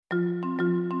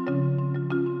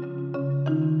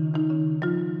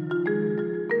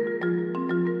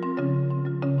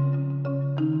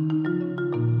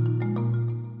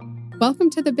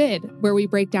Welcome to The Bid, where we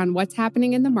break down what's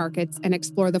happening in the markets and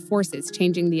explore the forces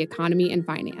changing the economy and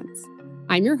finance.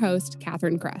 I'm your host,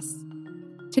 Catherine Kress.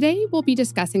 Today, we'll be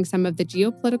discussing some of the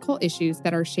geopolitical issues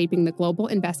that are shaping the global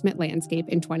investment landscape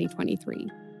in 2023.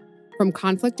 From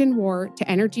conflict and war to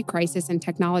energy crisis and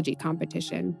technology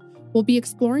competition, we'll be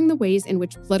exploring the ways in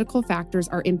which political factors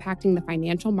are impacting the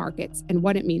financial markets and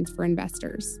what it means for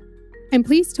investors. I'm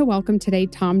pleased to welcome today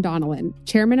Tom Donilon,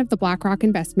 chairman of the BlackRock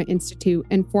Investment Institute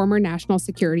and former national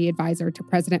security advisor to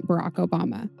President Barack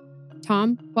Obama.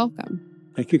 Tom, welcome.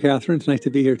 Thank you, Catherine. It's nice to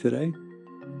be here today.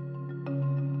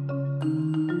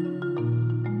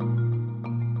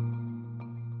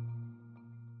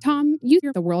 Tom, you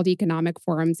were at the World Economic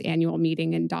Forum's annual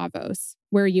meeting in Davos,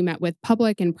 where you met with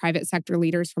public and private sector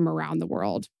leaders from around the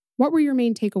world. What were your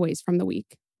main takeaways from the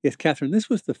week? Yes, Catherine, this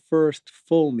was the first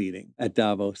full meeting at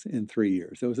Davos in 3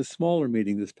 years. There was a smaller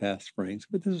meeting this past spring,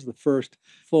 but this was the first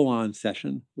full-on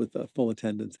session with full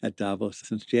attendance at Davos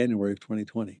since January of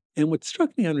 2020. And what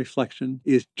struck me on reflection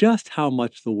is just how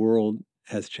much the world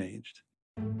has changed.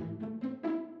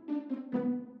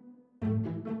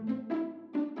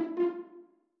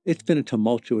 It's been a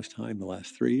tumultuous time the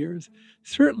last 3 years,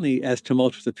 certainly as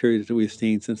tumultuous a period as we've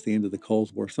seen since the end of the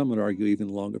Cold War. Some would argue even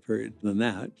a longer period than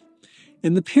that.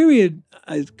 And the period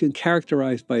has been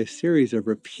characterized by a series of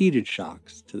repeated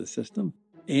shocks to the system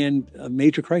and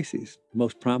major crises,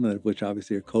 most prominent of which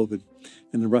obviously are COVID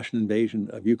and the Russian invasion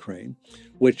of Ukraine,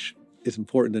 which is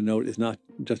important to note is not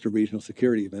just a regional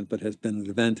security event, but has been an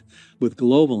event with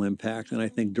global impact and I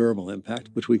think durable impact,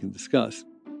 which we can discuss.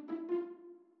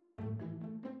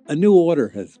 A new order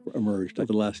has emerged over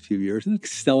the last few years and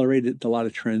accelerated a lot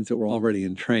of trends that were already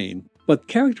in train, but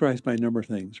characterized by a number of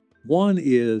things. One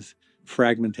is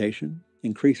fragmentation,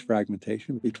 increased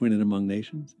fragmentation between and among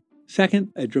nations.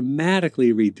 Second, a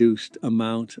dramatically reduced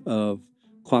amount of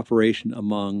cooperation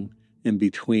among and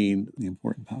between the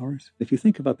important powers. If you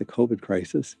think about the COVID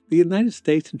crisis, the United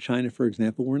States and China, for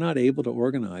example, were not able to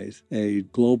organize a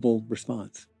global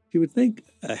response. You would think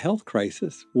a health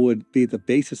crisis would be the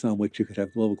basis on which you could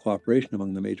have global cooperation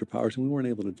among the major powers, and we weren't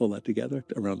able to pull that together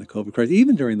around the COVID crisis.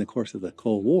 Even during the course of the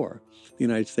Cold War, the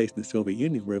United States and the Soviet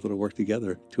Union were able to work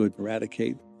together to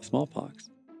eradicate smallpox.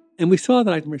 And we saw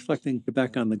that, I'm reflecting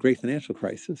back on the great financial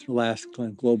crisis, the last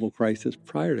global crisis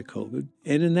prior to COVID.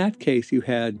 And in that case, you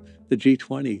had the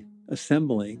G20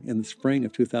 assembling in the spring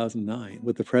of 2009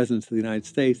 with the presidents of the United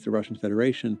States, the Russian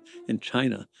Federation, and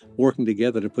China working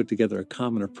together to put together a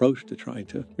common approach to trying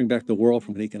to bring back the world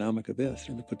from an economic abyss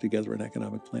and to put together an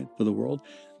economic plan for the world.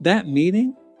 That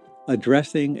meeting,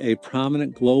 addressing a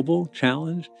prominent global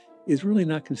challenge, is really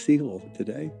not conceivable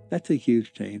today. That's a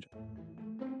huge change.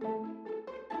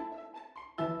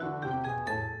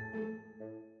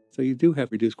 So you do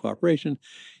have reduced cooperation.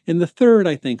 And the third,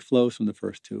 I think, flows from the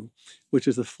first two, which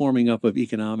is the forming up of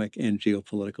economic and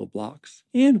geopolitical blocs.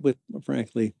 And with,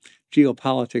 frankly,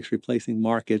 geopolitics replacing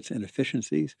markets and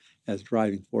efficiencies as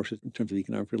driving forces in terms of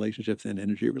economic relationships and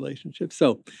energy relationships.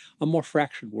 So a more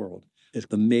fractured world is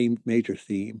the main major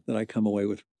theme that I come away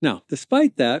with. Now,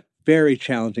 despite that very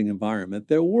challenging environment,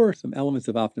 there were some elements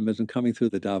of optimism coming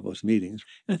through the Davos meetings.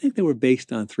 And I think they were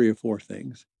based on 3 or 4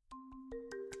 things.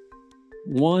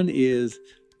 One is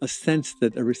a sense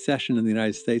that a recession in the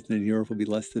United States and in Europe will be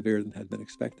less severe than had been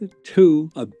expected.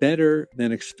 2, a better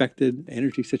than expected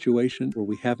energy situation where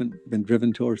we haven't been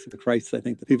driven towards the crisis I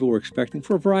think that people were expecting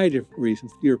for a variety of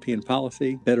reasons. European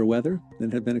policy, better weather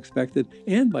than had been expected.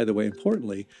 And by the way,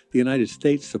 importantly, the United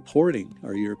States supporting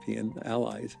our European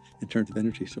allies in terms of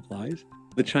energy supplies.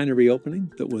 The China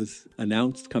reopening that was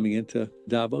announced coming into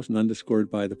Davos and underscored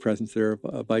by the presence there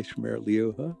of Vice Premier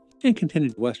Liu, and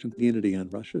continued Western unity on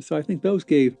Russia. So I think those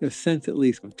gave a sense, at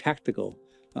least, of tactical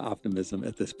optimism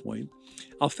at this point.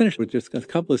 I'll finish with just a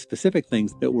couple of specific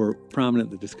things that were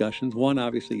prominent in the discussions. One,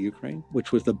 obviously, Ukraine,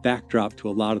 which was the backdrop to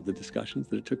a lot of the discussions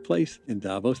that took place in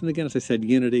Davos. And again, as I said,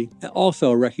 unity, also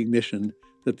a recognition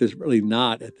that there's really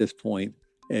not, at this point,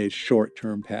 a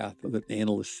short-term path that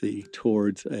analysts see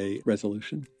towards a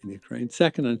resolution in Ukraine.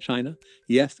 Second, on China,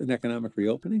 yes, an economic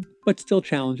reopening, but still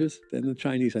challenges. And the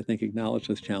Chinese, I think, acknowledge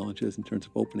those challenges in terms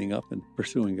of opening up and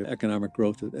pursuing economic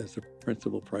growth as the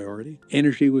principal priority.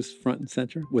 Energy was front and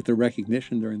center with the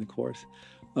recognition during the course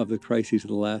of the crises of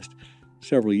the last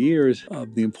several years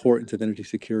of the importance of energy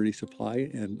security, supply,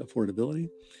 and affordability.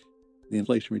 The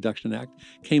Inflation Reduction Act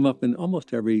came up in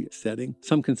almost every setting.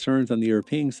 Some concerns on the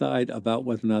European side about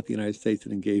whether or not the United States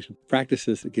had engaged in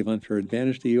practices that give unfair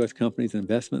advantage to U.S. companies and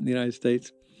investment in the United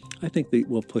States. I think that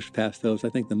we'll push past those. I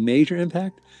think the major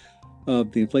impact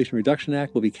of the Inflation Reduction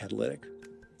Act will be catalytic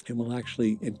and will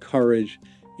actually encourage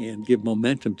and give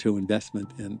momentum to investment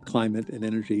in climate and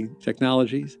energy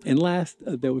technologies. And last,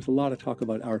 there was a lot of talk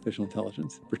about artificial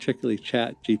intelligence, particularly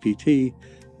Chat GPT,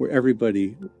 where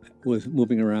everybody was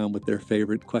moving around with their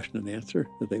favorite question and answer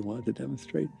that they wanted to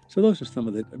demonstrate. So those are some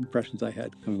of the impressions I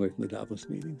had coming away from the Davos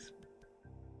meetings.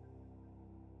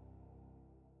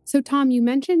 So, Tom, you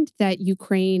mentioned that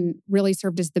Ukraine really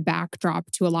served as the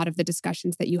backdrop to a lot of the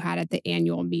discussions that you had at the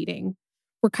annual meeting.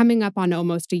 We're coming up on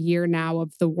almost a year now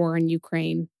of the war in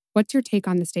Ukraine. What's your take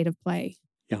on the state of play?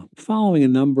 Yeah, following a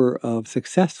number of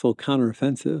successful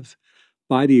counteroffensives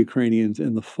by the Ukrainians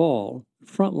in the fall,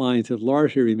 front lines have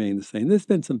largely remained the same. There's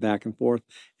been some back and forth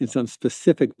in some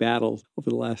specific battles over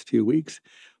the last few weeks,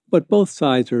 but both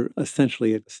sides are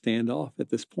essentially at a standoff at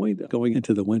this point going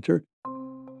into the winter.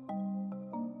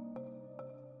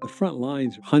 The front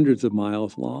lines are hundreds of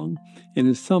miles long, and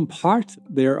in some parts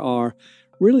there are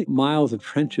really miles of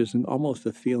trenches and almost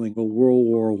a feeling of World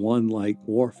War I-like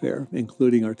warfare,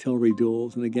 including artillery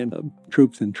duels and again,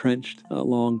 troops entrenched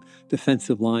along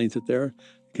defensive lines that they're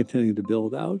continuing to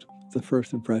build out. The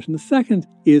first impression. The second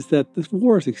is that this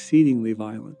war is exceedingly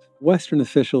violent. Western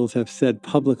officials have said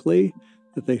publicly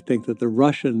that they think that the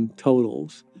Russian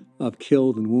totals of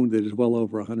killed and wounded is well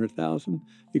over 100,000.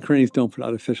 Ukrainians don't put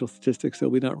out official statistics, so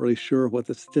we're not really sure what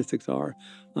the statistics are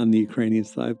on the Ukrainian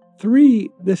side. 3,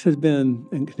 this has been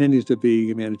and continues to be a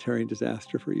humanitarian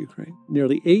disaster for Ukraine.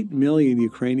 Nearly 8 million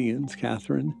Ukrainians,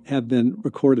 Catherine, have been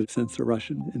recorded since the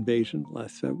Russian invasion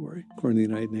last February, according to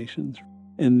the United Nations.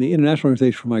 And the International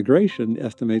Organization for Migration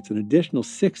estimates an additional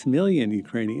 6 million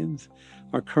Ukrainians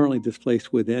are currently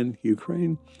displaced within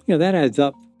Ukraine. That adds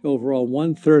up. Overall,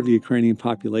 1/3 of the Ukrainian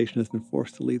population has been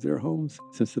forced to leave their homes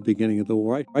since the beginning of the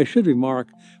war. I should remark,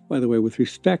 by the way, with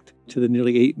respect to the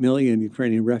nearly 8 million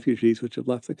Ukrainian refugees which have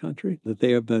left the country, that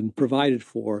they have been provided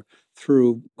for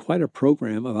through quite a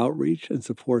program of outreach and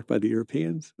support by the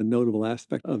Europeans, a notable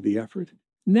aspect of the effort.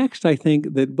 Next, I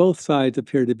think that both sides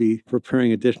appear to be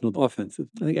preparing additional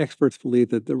offensives. I think experts believe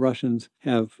that the Russians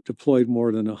have deployed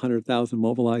more than 100,000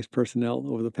 mobilized personnel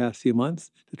over the past few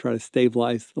months to try to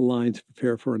stabilize the lines to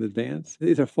prepare for an advance.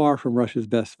 These are far from Russia's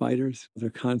best fighters. They're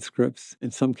conscripts.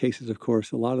 In some cases, of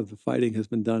course, a lot of the fighting has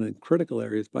been done in critical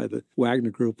areas by the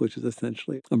Wagner Group, which is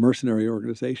essentially a mercenary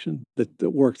organization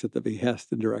that works at the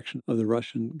behest and direction of the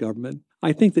Russian government.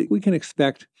 I think that we can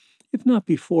expect, if not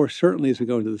before, certainly as we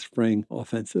go into the spring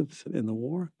offensives in the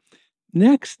war.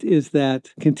 Next is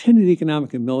that continued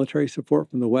economic and military support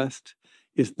from the West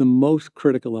is the most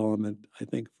critical element, I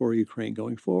think, for Ukraine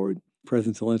going forward.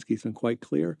 President Zelensky has been quite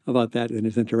clear about that in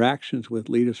his interactions with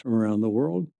leaders from around the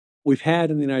world. We've had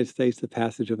in the United States the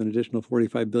passage of an additional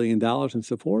 $45 billion in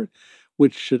support,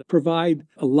 which should provide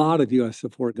a lot of U.S.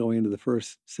 support going into the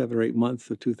first 7 or 8 months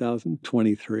of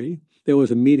 2023. There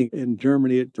was a meeting in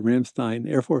Germany at the Ramstein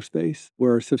Air Force Base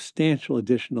where substantial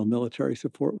additional military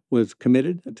support was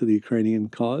committed to the Ukrainian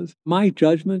cause. My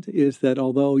judgment is that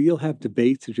although you'll have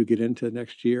debates as you get into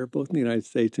next year, both in the United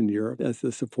States and Europe, as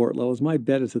the support levels, my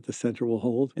bet is that the center will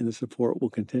hold and the support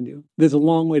will continue. There's a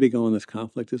long way to go in this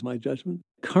conflict, is my judgment.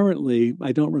 Currently,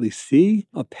 I don't really see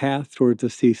a path towards a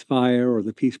ceasefire or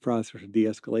the peace process or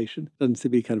de-escalation. It doesn't seem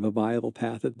to be kind of a viable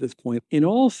path at this point. In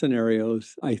all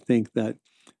scenarios, I think that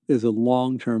there's a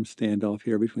long-term standoff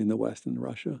here between the West and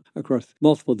Russia across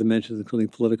multiple dimensions, including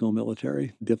political,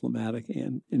 military, diplomatic,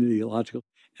 and ideological.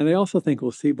 And I also think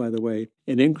we'll see, by the way,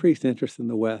 an increased interest in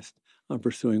the West on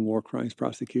pursuing war crimes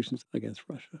prosecutions against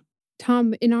Russia.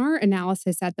 Tom, in our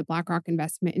analysis at the BlackRock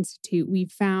Investment Institute, we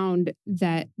found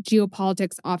that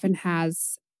geopolitics often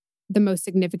has the most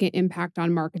significant impact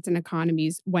on markets and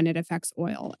economies when it affects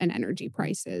oil and energy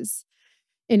prices.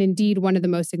 And indeed, one of the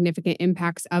most significant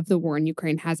impacts of the war in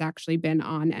Ukraine has actually been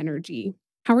on energy.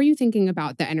 How are you thinking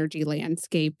about the energy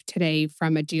landscape today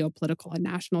from a geopolitical and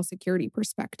national security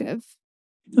perspective?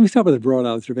 Let me start with a broad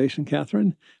observation,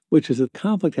 Catherine, which is that the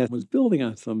conflict was building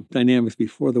on some dynamics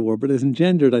before the war, but has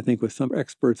engendered, I think, what some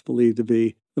experts believe to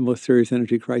be the most serious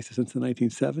energy crisis since the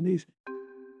 1970s.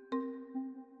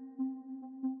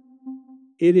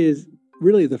 It is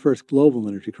really the first global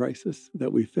energy crisis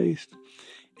that we faced.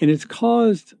 And it's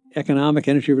caused economic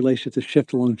energy relations to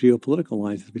shift along geopolitical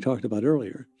lines, as we talked about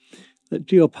earlier. That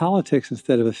geopolitics,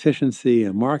 instead of efficiency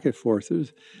and market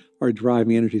forces, are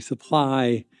driving energy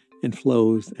supply and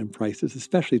flows and prices,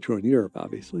 especially true in Europe,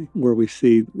 obviously, where we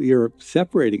see Europe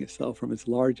separating itself from its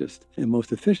largest and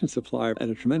most efficient supplier at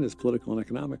a tremendous political and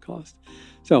economic cost.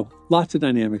 So lots of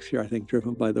dynamics here, I think,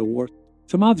 driven by the war.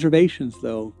 Some observations,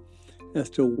 though, as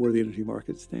to where the energy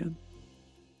markets stand.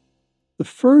 The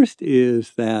first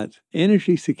is that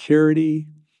energy security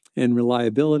and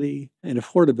reliability and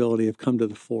affordability have come to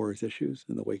the fore as issues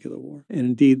in the wake of the war. And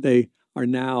indeed, they are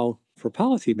now, for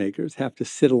policymakers, have to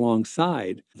sit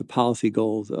alongside the policy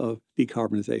goals of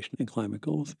decarbonization and climate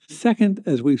goals. Second,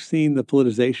 as we've seen the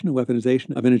politicization and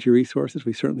weaponization of energy resources,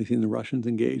 we've certainly seen the Russians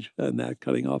engage in that,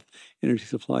 cutting off energy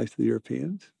supplies to the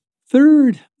Europeans.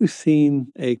 Third, we've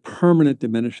seen a permanent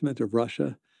diminishment of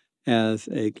Russia as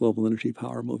a global energy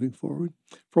power moving forward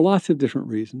for lots of different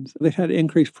reasons. They've had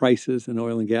increased prices in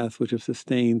oil and gas, which have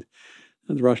sustained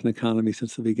the Russian economy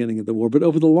since the beginning of the war. But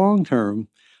over the long term,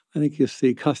 I think you'll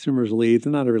see customers leave.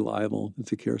 They're not a reliable and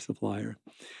secure supplier.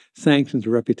 Sanctions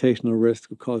or reputational risk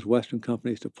will cause Western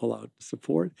companies to pull out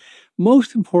support.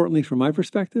 Most importantly, from my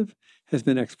perspective, has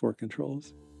been export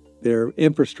controls. Their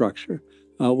infrastructure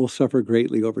will suffer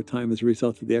greatly over time as a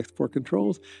result of the export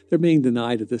controls. They're being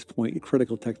denied at this point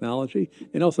critical technology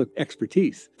and also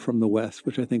expertise from the West,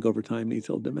 which I think over time needs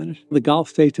to diminish. The Gulf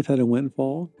states have had a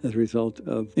windfall as a result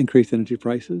of increased energy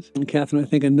prices. And Catherine, I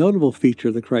think a notable feature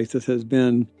of the crisis has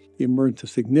been the emergence of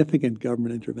significant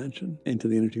government intervention into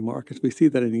the energy markets. We see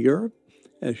that in Europe,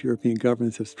 as European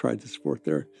governments have tried to support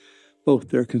both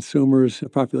their consumers, the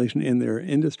population, and their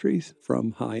industries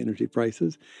from high energy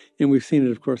prices. And we've seen it,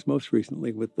 of course, most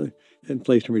recently with the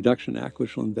Inflation Reduction Act,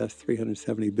 which will invest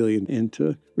 $370 billion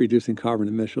into reducing carbon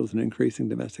emissions and increasing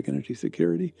domestic energy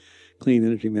security, clean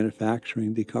energy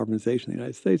manufacturing, decarbonization in the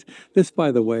United States. This,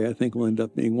 by the way, I think will end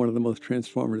up being one of the most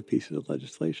transformative pieces of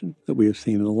legislation that we have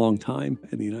seen in a long time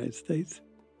in the United States.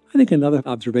 I think another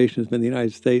observation has been the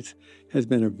United States has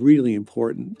been a really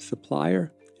important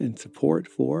supplier and support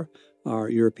for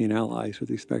our European allies with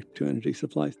respect to energy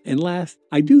supplies. And last,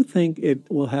 I do think it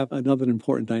will have another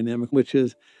important dynamic, which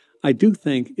is I do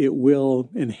think it will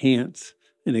enhance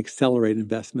and accelerate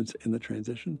investments in the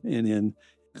transition and in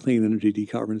clean energy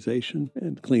decarbonization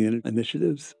and clean energy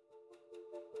initiatives.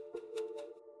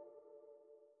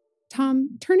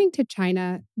 Tom, turning to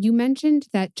China, you mentioned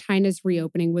that China's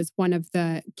reopening was one of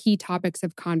the key topics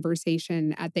of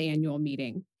conversation at the annual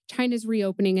meeting. China's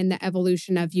reopening and the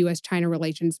evolution of U.S.-China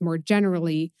relations more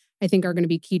generally, I think, are going to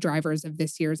be key drivers of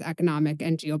this year's economic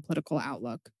and geopolitical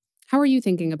outlook. How are you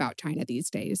thinking about China these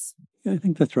days? Yeah, I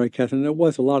think that's right, Catherine. There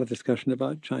was a lot of discussion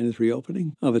about China's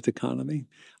reopening of its economy.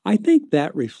 I think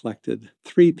that reflected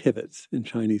three pivots in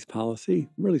Chinese policy,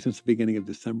 really since the beginning of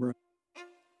December.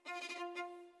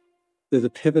 There's a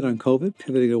pivot on COVID,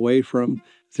 pivoting away from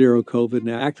zero COVID,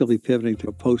 now actively pivoting to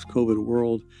a post-COVID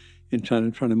world in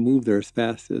China, trying to move there as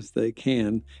fast as they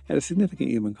can, at a significant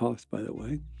human cost, by the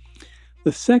way.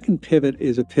 The second pivot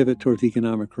is a pivot towards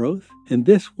economic growth, and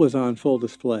this was on full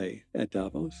display at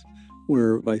Davos,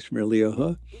 where Vice Premier Liu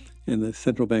He and the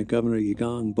central bank governor Yi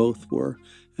Gang both were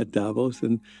at Davos.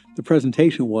 And the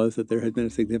presentation was that there had been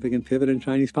a significant pivot in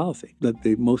Chinese policy, that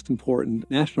the most important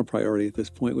national priority at this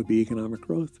point would be economic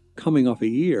growth, coming off a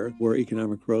year where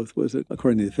economic growth was,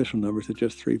 according to the official numbers, at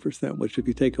just 3%, which if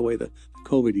you take away the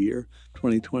COVID year,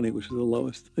 2020, which is the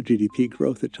lowest GDP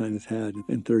growth that China's had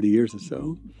in 30 years or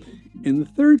so. And the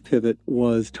third pivot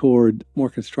was toward more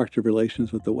constructive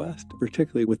relations with the West,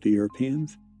 particularly with the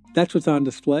Europeans. That's what's on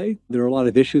display. There are a lot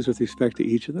of issues with respect to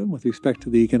each of them. With respect to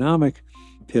the economic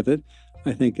pivot,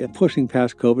 I think pushing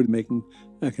past COVID, making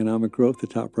economic growth the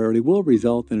top priority will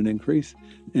result in an increase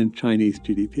in Chinese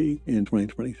GDP in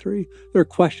 2023. There are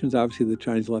questions, obviously, the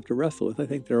Chinese will have to wrestle with. I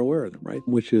think they're aware of them, right?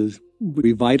 Which is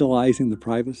revitalizing the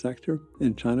private sector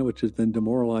in China, which has been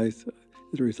demoralized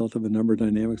as a result of a number of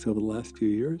dynamics over the last few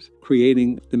years,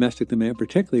 creating domestic demand,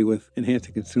 particularly with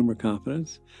enhancing consumer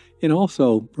confidence, and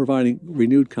also providing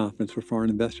renewed confidence for foreign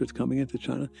investors coming into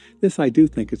China. This, I do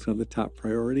think, is one of the top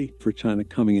priority for China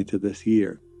coming into this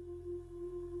year.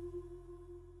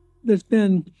 There's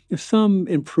been some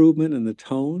improvement in the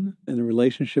tone and the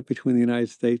relationship between the United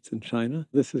States and China.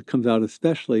 This comes out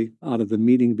especially out of the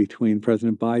meeting between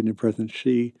President Biden and President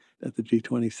Xi at the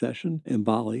G20 session in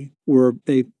Bali, where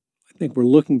I think we're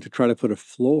looking to try to put a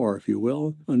floor, if you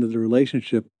will, under the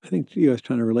relationship. I think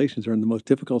U.S.-China relations are in the most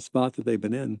difficult spot that they've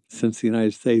been in since the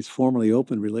United States formally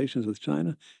opened relations with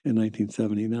China in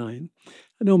 1979.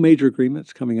 No major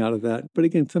agreements coming out of that, but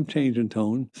again, some change in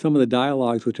tone. Some of the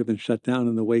dialogues which have been shut down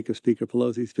in the wake of Speaker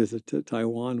Pelosi's visit to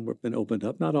Taiwan have been opened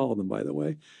up. Not all of them, by the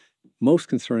way. Most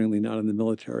concerningly, not in the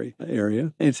military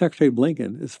area. And Secretary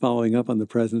Blinken is following up on the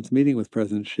president's meeting with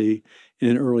President Xi in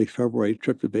an early February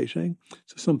trip to Beijing.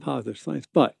 So some positive signs.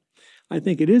 But I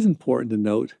think it is important to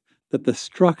note that the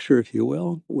structure, if you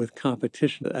will, with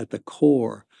competition at the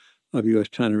core of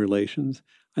U.S.-China relations,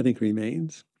 I think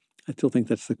remains. I still think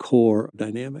that's the core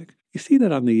dynamic. You see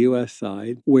that on the U.S.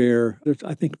 side, where there's,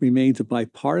 I think, remains a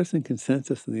bipartisan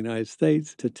consensus in the United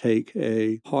States to take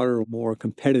a harder, more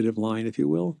competitive line, if you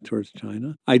will, towards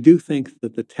China. I do think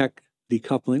that the tech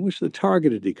decoupling, which is a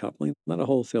targeted decoupling, not a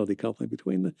wholesale decoupling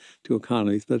between the two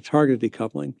economies, but a targeted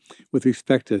decoupling with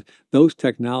respect to those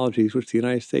technologies which the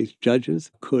United States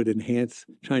judges could enhance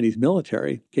Chinese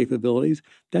military capabilities.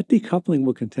 That decoupling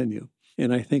will continue.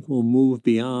 And I think we'll move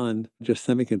beyond just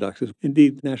semiconductors.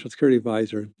 Indeed, National Security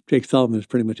Advisor Jake Sullivan has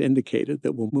pretty much indicated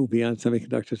that we'll move beyond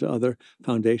semiconductors to other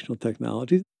foundational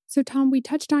technologies. So, Tom, we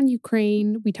touched on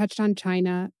Ukraine, we touched on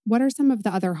China. What are some of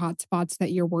the other hotspots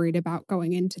that you're worried about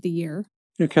going into the year?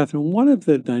 Catherine, one of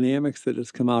the dynamics that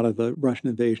has come out of the Russian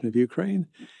invasion of Ukraine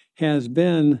has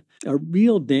been a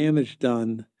real damage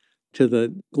done to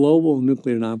the global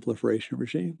nuclear nonproliferation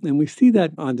regime. And we see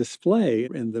that on display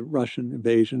in the Russian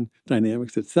invasion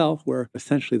dynamics itself, where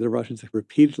essentially the Russians have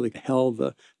repeatedly held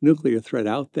the nuclear threat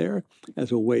out there as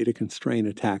a way to constrain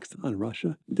attacks on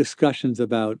Russia. Discussions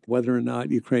about whether or not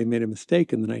Ukraine made a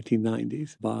mistake in the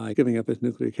 1990s by giving up its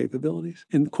nuclear capabilities,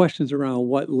 and questions around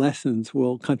what lessons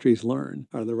will countries learn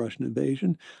out of the Russian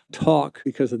invasion. Talk,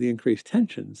 because of the increased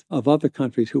tensions, of other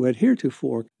countries who had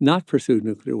heretofore not pursued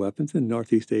nuclear weapons in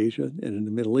Northeast Asia and in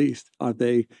the Middle East. Are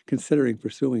they considering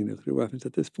pursuing nuclear weapons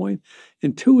at this point?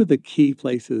 And two of the key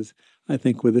places, I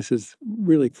think, where this is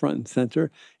really front and center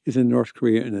is in North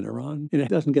Korea and in Iran. And it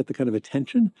doesn't get the kind of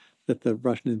attention that the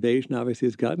Russian invasion obviously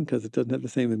has gotten because it doesn't have the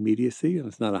same immediacy, and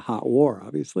it's not a hot war,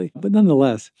 obviously. But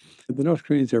nonetheless, the North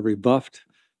Koreans have rebuffed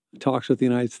talks with the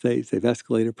United States. They've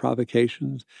escalated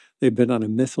provocations. They've been on a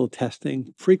missile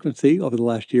testing frequency over the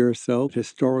last year or so,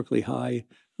 historically high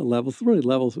levels, really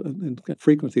levels and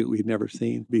frequency that we've never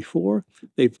seen before.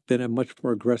 They've been a much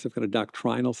more aggressive kind of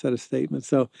doctrinal set of statements.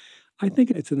 So I think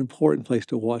it's an important place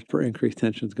to watch for increased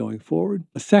tensions going forward.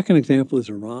 A second example is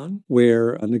Iran,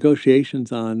 where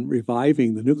negotiations on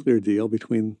reviving the nuclear deal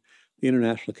between the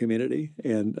international community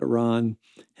and Iran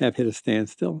have hit a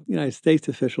standstill. United States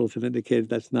officials have indicated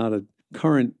that's not a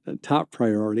current top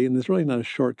priority, and there's really not a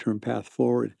short-term path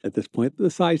forward at this point. The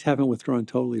sides haven't withdrawn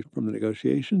totally from the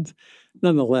negotiations.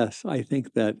 Nonetheless, I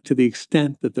think that to the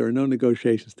extent that there are no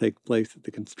negotiations take place, that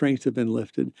the constraints have been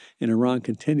lifted, and Iran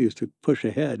continues to push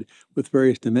ahead with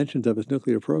various dimensions of its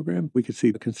nuclear program, we could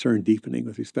see the concern deepening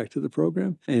with respect to the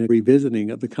program and revisiting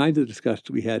of the kinds of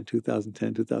discussions we had in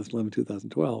 2010, 2011,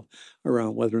 2012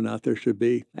 around whether or not there should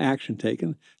be action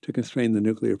taken to constrain the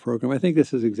nuclear program. I think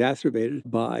this is exacerbated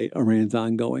by Iran's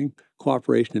ongoing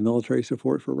cooperation and military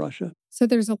support for Russia. So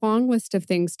there's a long list of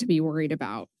things to be worried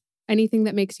about. Anything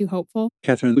that makes you hopeful?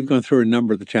 Catherine, we've gone through a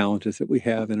number of the challenges that we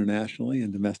have internationally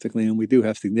and domestically, and we do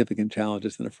have significant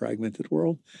challenges in a fragmented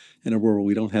world, in a world where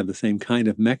we don't have the same kind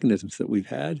of mechanisms that we've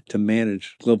had to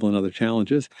manage global and other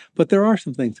challenges. But there are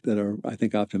some things that are, I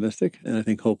think, optimistic and I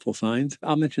think hopeful signs.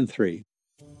 I'll mention three.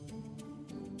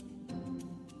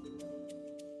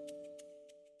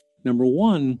 Number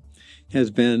one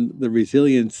has been the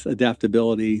resilience,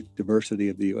 adaptability, diversity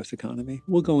of the U.S. economy.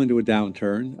 We'll go into a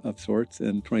downturn of sorts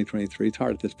in 2023. It's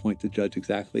hard at this point to judge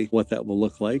exactly what that will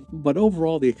look like. But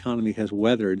overall, the economy has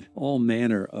weathered all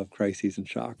manner of crises and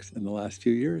shocks in the last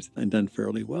few years and done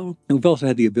fairly well. And we've also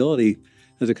had the ability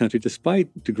as a country,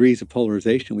 despite degrees of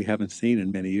polarization we haven't seen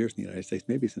in many years in the United States,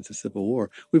 maybe since the Civil War,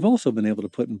 we've also been able to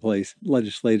put in place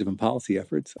legislative and policy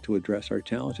efforts to address our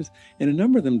challenges, and a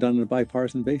number of them done on a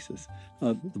bipartisan basis.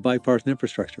 The Bipartisan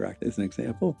Infrastructure Act is an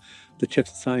example. The CHIPS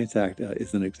and Science Act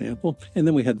is an example. And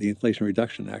then we had the Inflation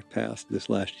Reduction Act passed this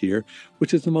last year,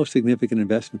 which is the most significant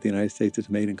investment the United States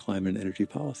has made in climate and energy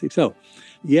policy. So,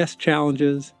 yes,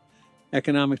 challenges,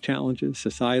 economic challenges,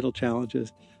 societal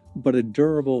challenges, but a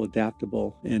durable,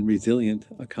 adaptable, and resilient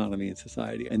economy and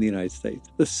society in the United States.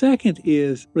 The second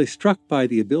is really struck by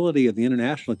the ability of the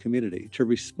international community to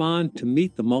respond to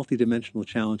meet the multidimensional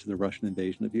challenge of the Russian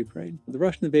invasion of Ukraine. The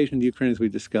Russian invasion of Ukraine, as we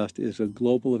discussed, is a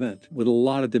global event with a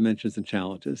lot of dimensions and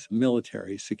challenges: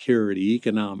 military, security,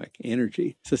 economic,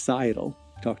 energy, societal.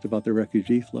 We talked about the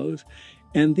refugee flows.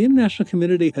 And the international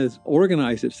community has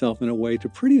organized itself in a way to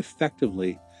pretty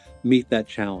effectively meet that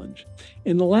challenge.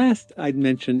 And the last I'd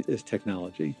mention is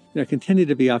technology. I continue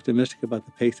to be optimistic about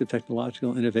the pace of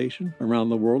technological innovation around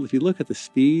the world. If you look at the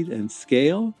speed and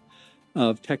scale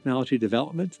of technology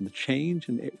development and the change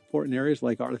in important areas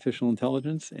like artificial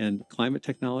intelligence and climate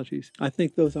technologies, I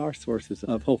think those are sources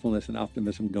of hopefulness and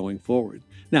optimism going forward.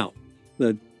 Now,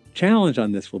 the challenge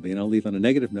on this will be, and I'll leave on a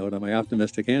negative note on my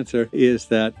optimistic answer, is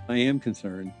that I am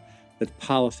concerned that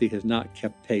policy has not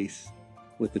kept pace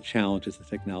with the challenges that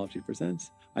technology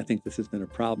presents. I think this has been a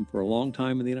problem for a long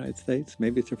time in the United States.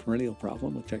 Maybe it's a perennial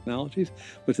problem with technologies,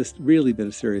 but it's really been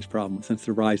a serious problem since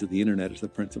the rise of the internet as the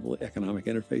principal economic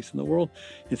interface in the world.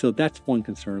 And so that's one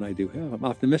concern I do have. I'm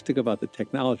optimistic about the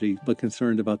technology, but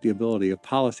concerned about the ability of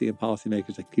policy and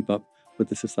policymakers to keep up with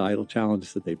the societal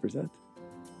challenges that they present.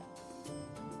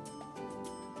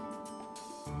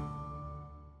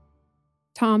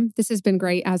 Tom, this has been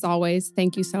great as always.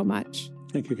 Thank you so much.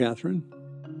 Thank you, Catherine.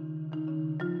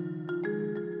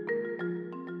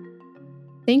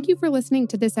 Thank you for listening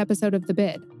to this episode of The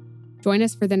Bid. Join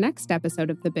us for the next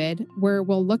episode of The Bid, where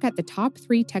we'll look at the top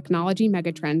 3 technology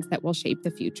megatrends that will shape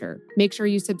the future. Make sure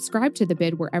you subscribe to The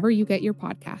Bid wherever you get your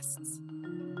podcasts.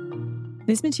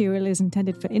 This material is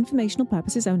intended for informational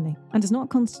purposes only and does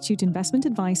not constitute investment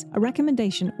advice, a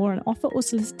recommendation, or an offer or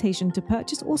solicitation to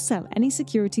purchase or sell any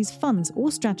securities, funds,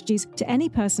 or strategies to any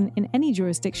person in any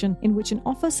jurisdiction in which an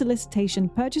offer, solicitation,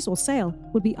 purchase, or sale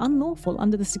would be unlawful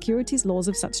under the securities laws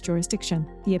of such jurisdiction.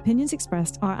 The opinions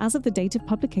expressed are as of the date of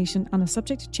publication and are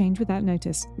subject to change without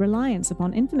notice. Reliance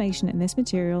upon information in this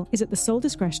material is at the sole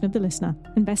discretion of the listener.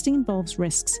 Investing involves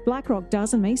risks. BlackRock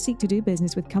does and may seek to do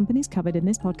business with companies covered in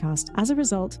this podcast. As a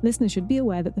result, listeners should be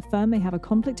aware that the firm may have a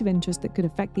conflict of interest that could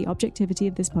affect the objectivity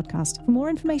of this podcast. For more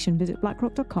information, visit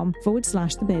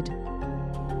blackrock.com/thebid.